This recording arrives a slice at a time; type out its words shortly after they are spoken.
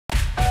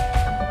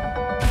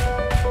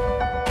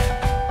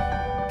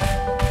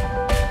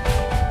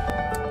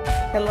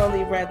Hello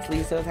Libra, it's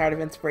Lisa with Heart of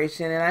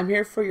Inspiration, and I'm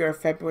here for your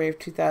February of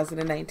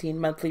 2019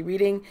 monthly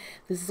reading.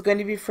 This is going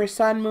to be for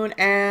Sun, Moon,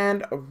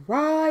 and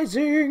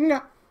Rising.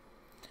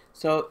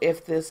 So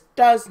if this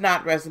does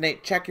not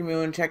resonate, check your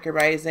Moon, check your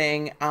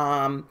Rising,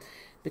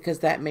 because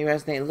that may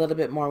resonate a little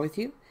bit more with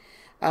you.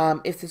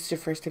 If this is your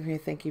first time here,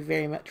 thank you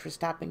very much for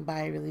stopping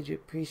by. I really do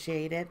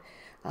appreciate it,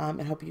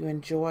 and hope you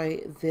enjoy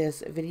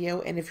this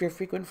video. And if you're a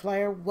frequent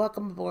flyer,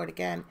 welcome aboard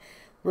again.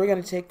 We're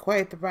going to take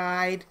quite the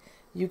ride.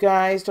 You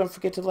guys, don't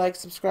forget to like,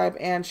 subscribe,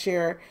 and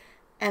share.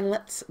 And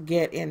let's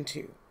get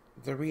into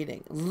the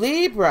reading.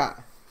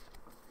 Libra.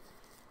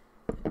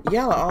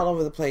 Y'all are all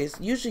over the place.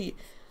 Usually,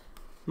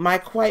 my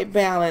quite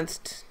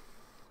balanced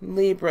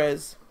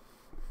Libras.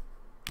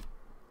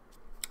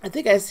 I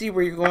think I see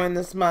where you're going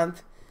this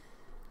month.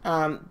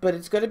 But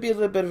it's going to be a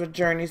little bit of a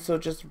journey, so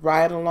just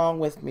ride along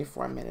with me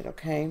for a minute,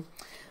 okay?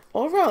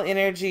 Overall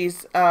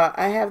energies,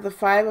 I have the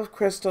Five of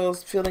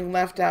Crystals, feeling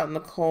left out in the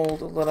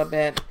cold a little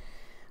bit.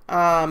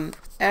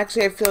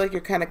 Actually, I feel like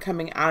you're kind of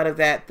coming out of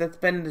that. That's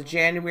been the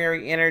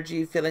January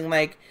energy, feeling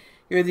like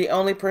you're the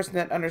only person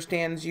that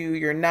understands you.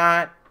 You're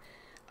not.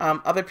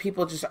 Other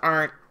people just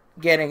aren't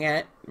getting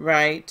it,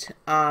 right?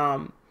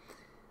 That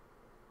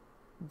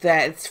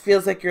it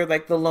feels like you're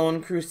like the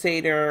lone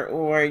crusader,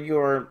 or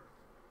you're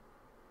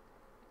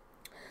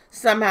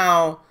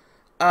somehow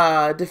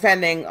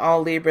defending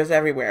all Libras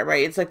everywhere,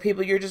 right? It's like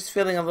people, you're just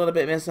feeling a little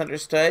bit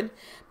misunderstood,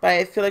 but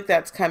I feel like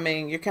that's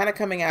coming. You're kind of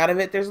coming out of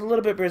it. There's a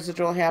little bit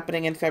residual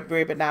happening in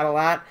February, but not a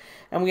lot.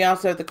 And we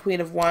also have the Queen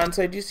of Wands,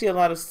 so I do see a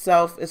lot of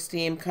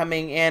self-esteem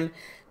coming in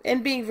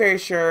and being very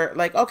sure,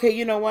 like, okay,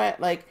 you know what,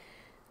 like,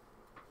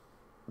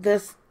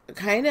 this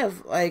kind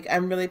of like,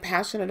 I'm really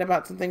passionate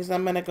about some things,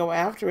 I'm going to go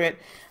after it.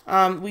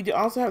 We do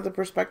also have the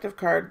perspective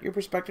card. Your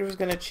perspective is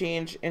going to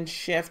change and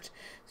shift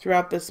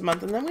throughout this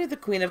month. And then we have the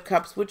Queen of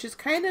Cups, which is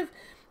kind of,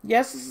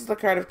 yes, this is the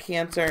card of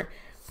Cancer,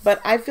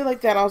 but I feel like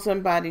that also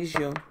embodies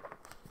you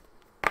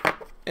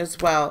as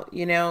well.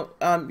 You know,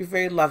 you're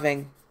very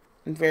loving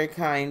and very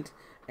kind.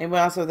 And we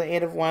also have the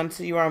Eight of Wands,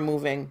 so you are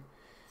moving.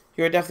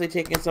 You're definitely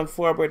taking some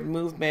forward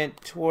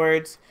movement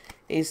towards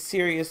a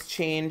serious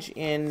change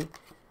in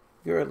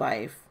your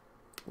life,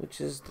 which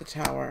is the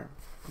Tower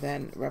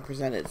then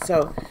represented.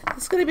 So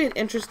it's going to be an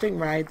interesting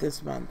ride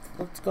this month.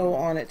 Let's go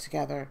on it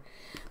together.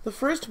 The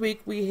first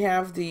week we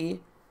have the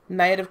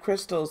Knight of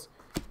Crystals,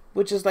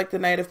 which is like the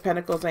Knight of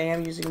Pentacles. I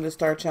am using the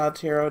Star Child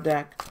Tarot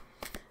deck.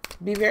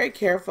 Be very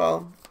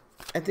careful.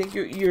 I think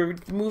you're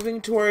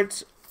moving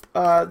towards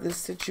this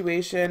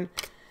situation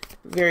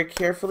very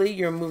carefully.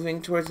 You're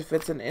moving towards, if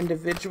it's an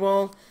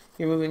individual,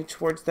 you're moving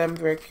towards them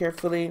very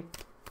carefully,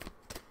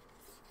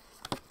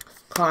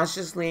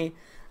 cautiously.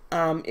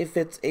 If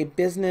it's a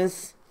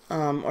business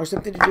or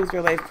something to do with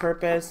your life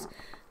purpose,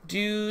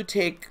 do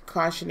take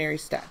cautionary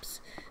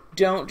steps.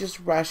 Don't just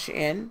rush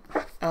in,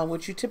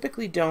 which you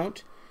typically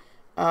don't.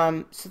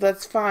 So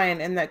that's fine,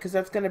 and because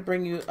that's going to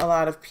bring you a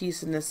lot of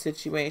peace in this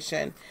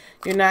situation.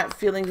 You're not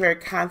feeling very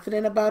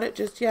confident about it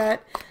just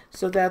yet,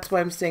 so that's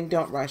why I'm saying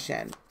don't rush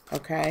in.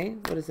 Okay,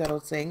 what is that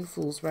old saying?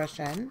 Fools rush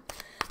in.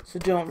 So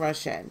don't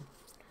rush in.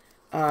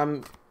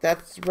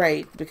 That's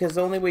right, because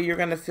the only way you're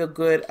going to feel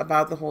good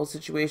about the whole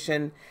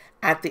situation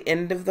at the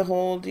end of the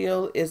whole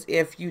deal is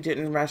if you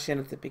didn't rush in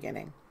at the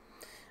beginning.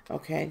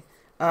 Okay,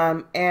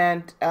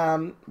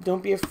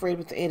 don't be afraid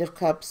with the Eight of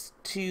Cups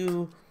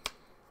to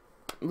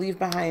leave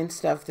behind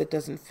stuff that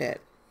doesn't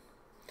fit.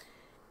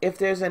 If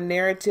there's a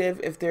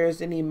narrative, if there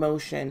is an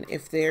emotion,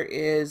 if there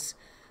is,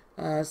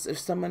 if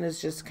someone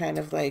is just kind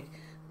of like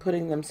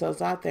putting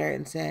themselves out there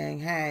and saying,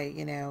 hey,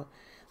 you know,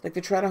 like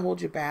they're trying to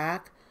hold you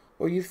back,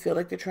 or you feel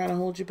like they're trying to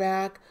hold you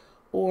back,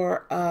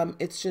 or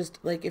it's just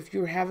like if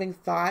you're having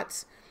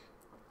thoughts,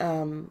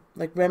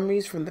 like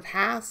memories from the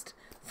past,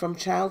 from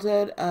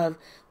childhood, of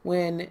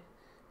when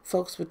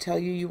folks would tell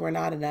you you were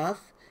not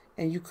enough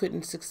and you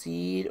couldn't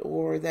succeed,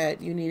 or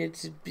that you needed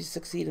to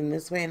succeed in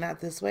this way and not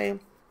this way,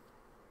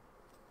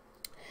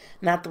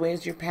 not the way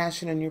is your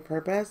passion and your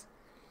purpose.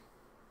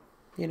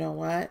 You know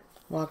what?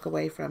 Walk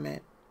away from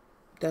it.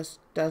 Dust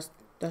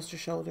your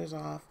shoulders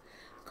off.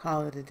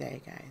 Call it a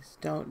day, guys.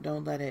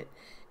 Don't let it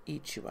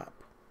eat you up.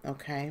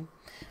 Okay.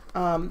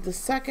 The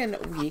second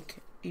week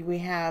we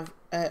have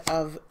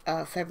of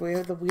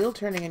February, the wheel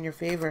turning in your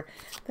favor.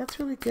 That's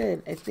really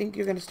good. I think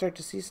you're going to start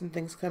to see some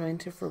things come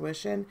into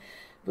fruition.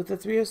 With the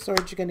Three of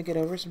Swords, you're going to get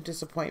over some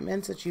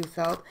disappointments that you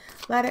felt.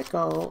 Let it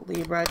go,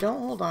 Libra. Don't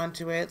hold on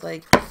to it.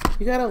 Like,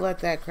 you got to let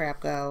that crap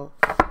go.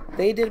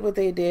 They did what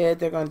they did.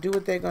 They're going to do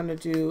what they're going to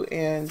do.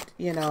 And,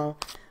 you know,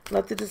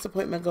 let the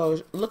disappointment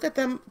go. Look at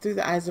them through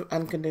the eyes of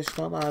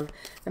unconditional love.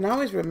 And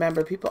always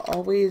remember, people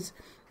always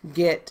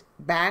get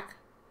back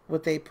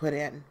what they put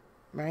in,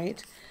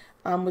 right?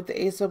 With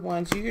the Ace of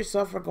Wands, you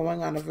yourself are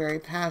going on a very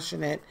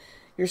passionate,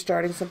 you're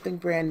starting something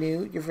brand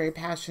new. You're very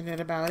passionate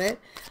about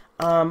it.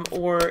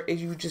 Or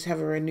you just have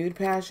a renewed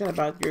passion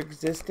about your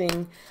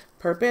existing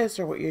purpose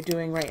or what you're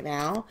doing right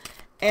now.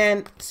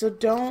 And so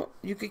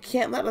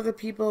can't let other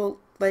people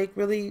like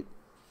really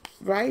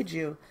ride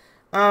you,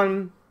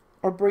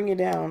 or bring you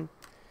down.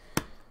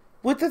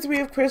 With the Three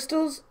of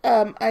Crystals,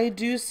 I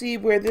do see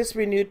where this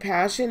renewed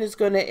passion is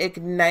going to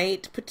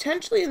ignite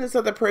potentially in this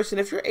other person.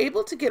 If you're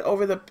able to get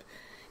over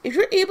if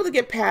you're able to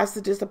get past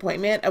the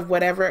disappointment of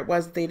whatever it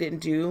was that they didn't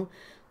do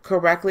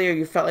correctly, or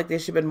you felt like they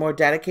should have been more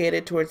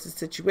dedicated towards the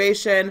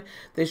situation,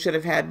 they should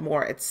have had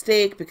more at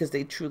stake because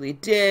they truly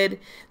did.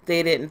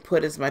 They didn't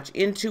put as much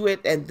into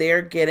it, and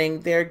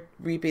they're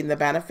reaping the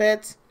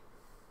benefits.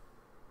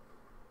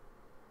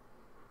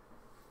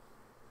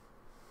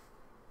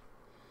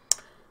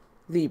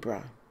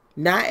 Libra,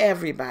 not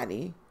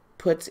everybody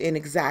puts in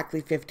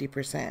exactly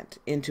 50%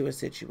 into a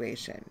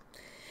situation.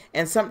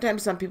 And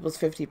sometimes some people's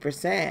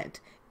 50%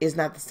 is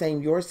not the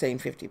same you're saying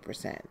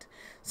 50%.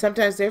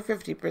 Sometimes their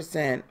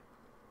 50%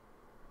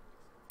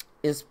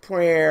 is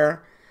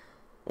prayer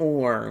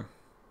or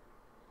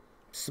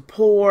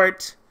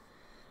support,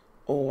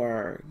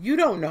 or you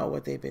don't know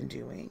what they've been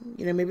doing.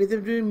 You know, maybe they're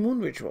doing moon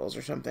rituals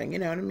or something, you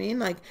know what I mean?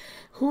 Like,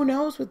 who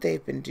knows what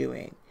they've been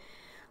doing?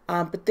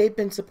 But they've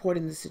been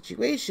supporting the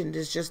situation.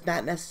 It's just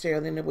not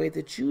necessarily in the way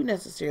that you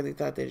necessarily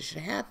thought that it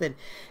should happen.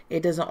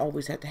 It doesn't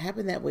always have to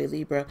happen that way,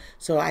 Libra.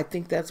 So I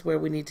think that's where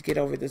we need to get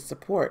over this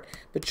support.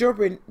 But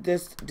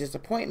this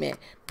disappointment,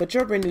 but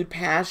your renewed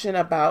passion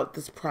about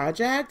this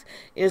project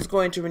is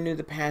going to renew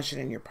the passion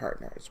in your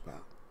partner as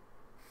well.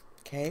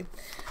 Okay.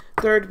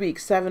 Third week,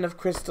 Seven of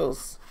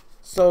Crystals.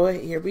 So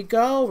here we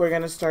go. We're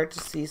going to start to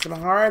see some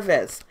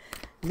harvest.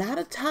 Not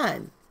a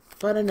ton,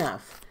 but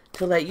enough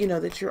to let you know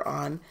that you're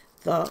on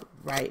the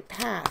right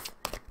path.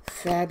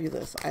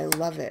 Fabulous. I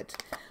love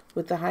it.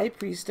 With the High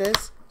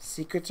Priestess,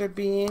 secrets are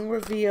being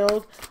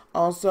revealed.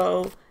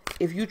 Also,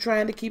 if you're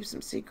trying to keep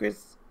some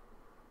secrets,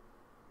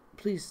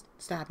 please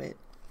stop it.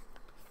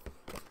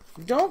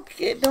 Don't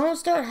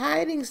start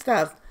hiding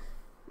stuff.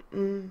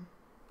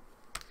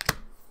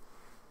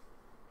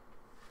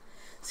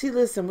 See,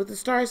 listen, with the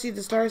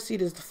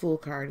Starseed is the Fool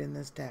card in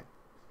this deck.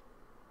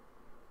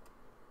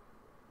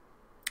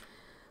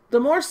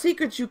 The more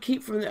secrets you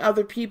keep from the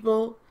other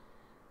people,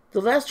 the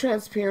less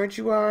transparent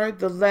you are,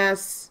 the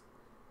less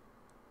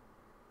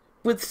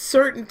with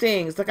certain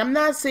things. Like, I'm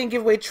not saying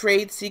give away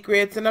trade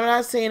secrets, and I'm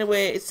not saying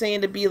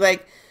to be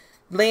like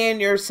laying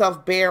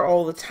yourself bare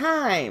all the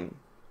time.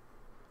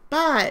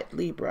 But,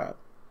 Libra,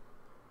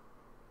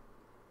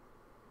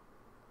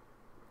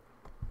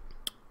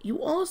 you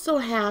also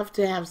have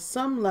to have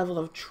some level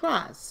of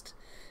trust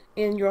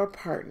in your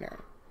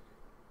partner.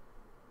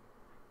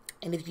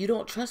 And if you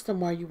don't trust them,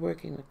 why are you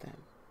working with them?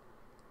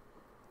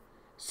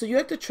 So you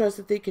have to trust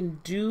that they can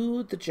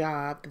do the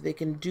job, that they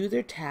can do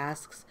their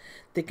tasks,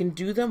 they can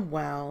do them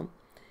well,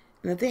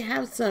 and that they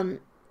have some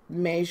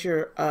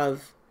measure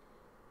of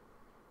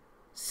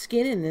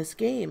skin in this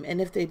game. And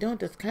if they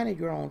don't, that's kind of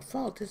your own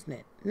fault, isn't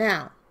it?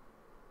 Now,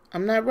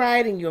 I'm not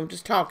riding you, I'm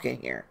just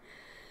talking here.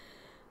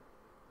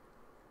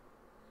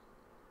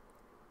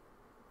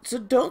 So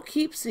don't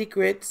keep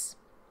secrets,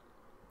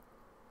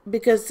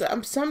 because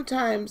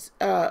sometimes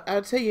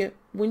I'll tell you,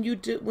 when you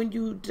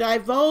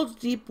divulge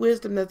deep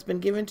wisdom that's been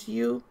given to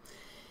you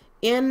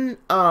in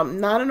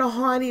not in a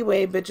haughty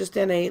way, but just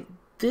in a,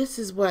 this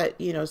is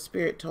what, you know,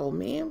 Spirit told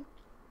me. Let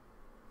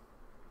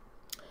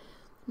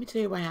me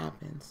tell you what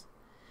happens.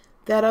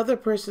 That other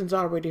person's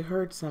already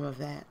heard some of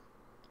that.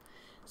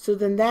 So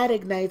then that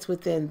ignites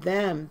within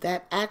them,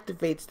 that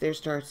activates their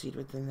starseed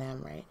within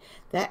them, right?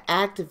 That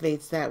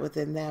activates that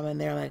within them,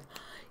 and they're like,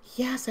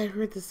 yes, I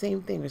heard the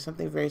same thing or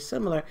something very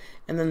similar.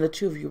 And then the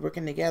two of you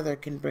working together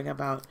can bring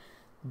about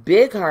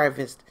big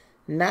harvest,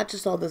 not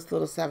just all this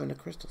little Seven of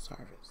Crystals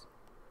harvest.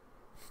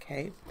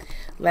 Okay.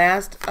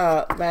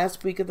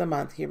 Last week of the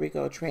month, here we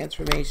go,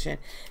 transformation.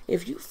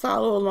 If you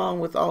follow along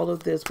with all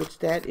of this, which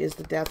that is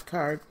the Death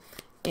card,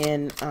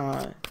 and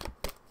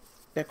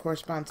that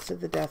corresponds to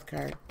the Death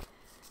card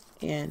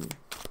in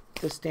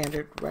the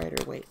Standard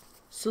Rider-Waite.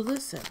 So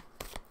listen,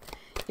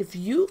 if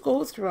you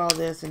go through all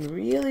this and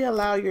really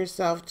allow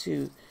yourself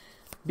to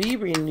be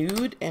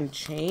renewed and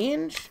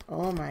change,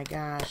 oh my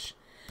gosh,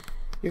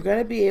 you're going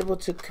to be able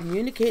to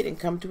communicate and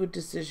come to a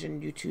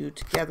decision, you two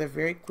together,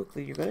 very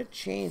quickly. You're going to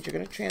change, you're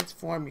going to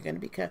transform, you're going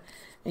to become,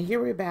 and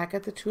here we're back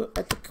at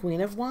the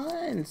Queen of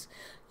Wands.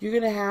 You're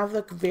going to have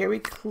a very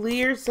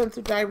clear sense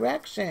of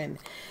direction.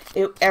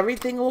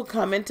 Everything will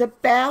come into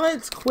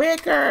balance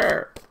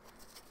quicker.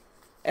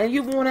 And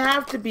you won't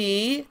have to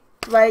be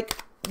like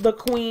the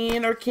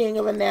Queen or King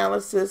of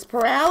Analysis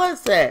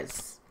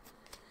paralysis.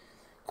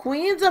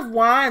 Queens of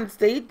Wands,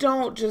 they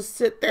don't just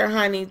sit there,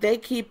 honey. They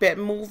keep it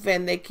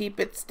moving. They keep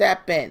it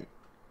stepping.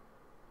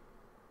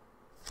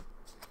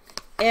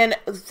 And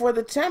for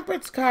the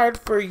Temperance card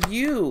for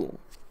you,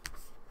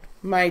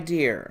 my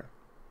dear,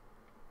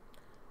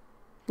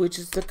 which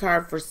is the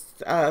card for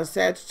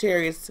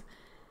Sagittarius,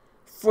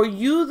 for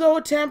you,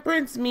 though,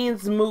 Temperance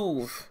means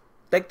move.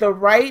 Like the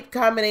right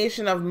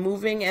combination of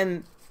moving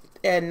and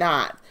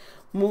not.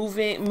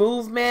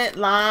 Movement,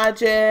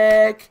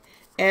 logic,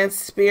 and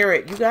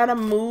spirit. You gotta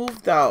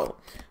move, though.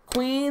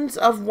 Queens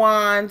of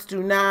Wands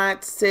do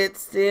not sit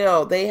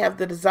still. They have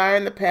the desire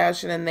and the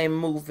passion, and they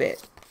move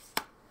it.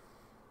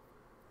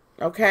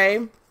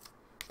 Okay?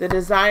 the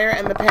desire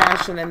and the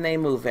passion, and they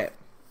move it.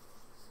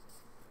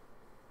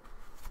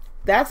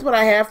 That's what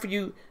I have for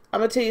you.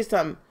 I'm going to tell you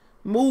something.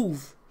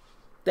 Move.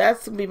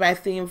 That's going to be my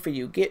theme for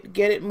you. Get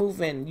it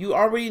moving. You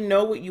already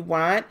know what you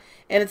want,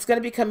 and it's going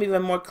to become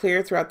even more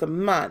clear throughout the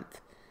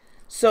month.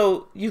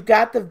 So you've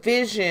got the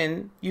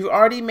vision. You've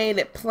already made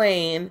it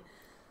plain.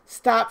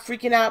 Stop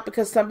freaking out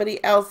because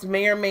somebody else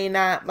may or may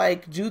not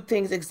like do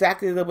things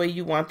exactly the way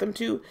you want them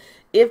to.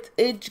 If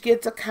it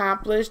gets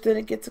accomplished, then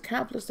it gets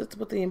accomplished. That's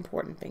what the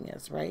important thing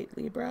is, right,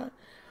 Libra?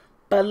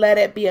 But let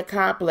it be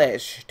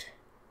accomplished.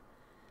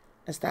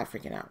 And stop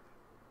freaking out.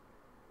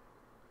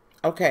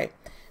 Okay.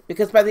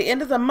 Because by the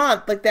end of the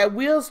month, like that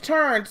wheel's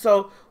turned.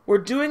 So we're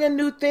doing a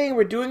new thing.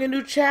 We're doing a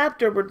new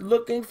chapter. We're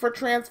looking for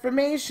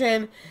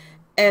transformation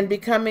and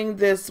becoming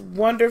this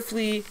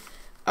wonderfully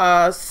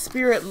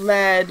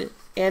spirit-led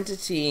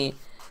entity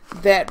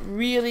that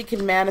really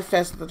can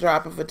manifest at the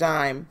drop of a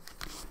dime.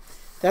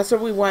 That's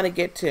what we want to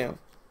get to.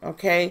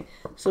 Okay?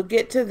 So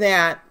get to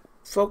that.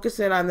 Focus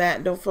in on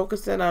that. Don't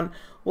focus in on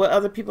what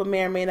other people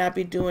may or may not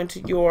be doing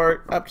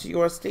to up to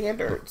your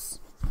standards.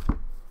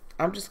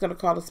 I'm just going to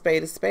call a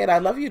spade a spade. I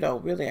love you, though.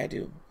 Really, I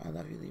do. I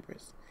love you,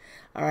 Libras.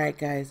 All right,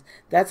 guys.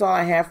 That's all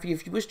I have for you.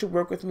 If you wish to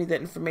work with me,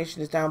 that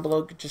information is down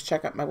below. Just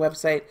check out my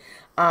website.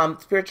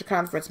 Spiritual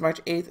Conference, March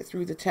 8th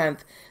through the 10th.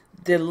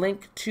 The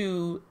link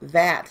to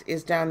that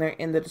is down there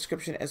in the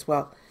description as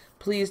well.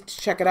 Please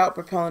check it out,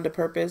 Propel into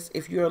Purpose.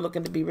 If you're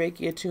looking to be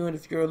Reiki attuned,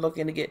 if you're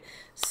looking to get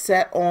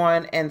set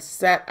on and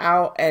set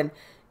out and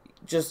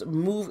just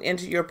move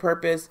into your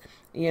purpose,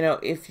 you know,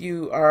 if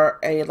you are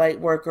a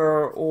light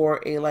worker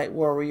or a light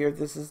warrior,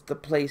 this is the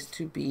place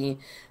to be.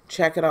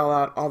 Check it all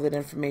out. All that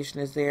information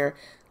is there.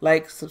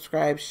 Like,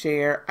 subscribe,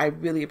 share. I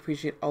really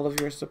appreciate all of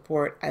your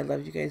support. I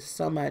love you guys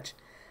so much.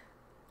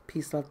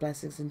 Peace, love,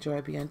 blessings, and joy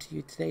be unto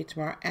you today,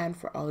 tomorrow, and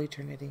for all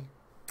eternity.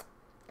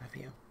 Love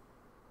you.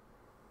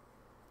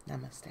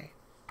 Namaste.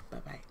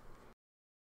 Bye-bye.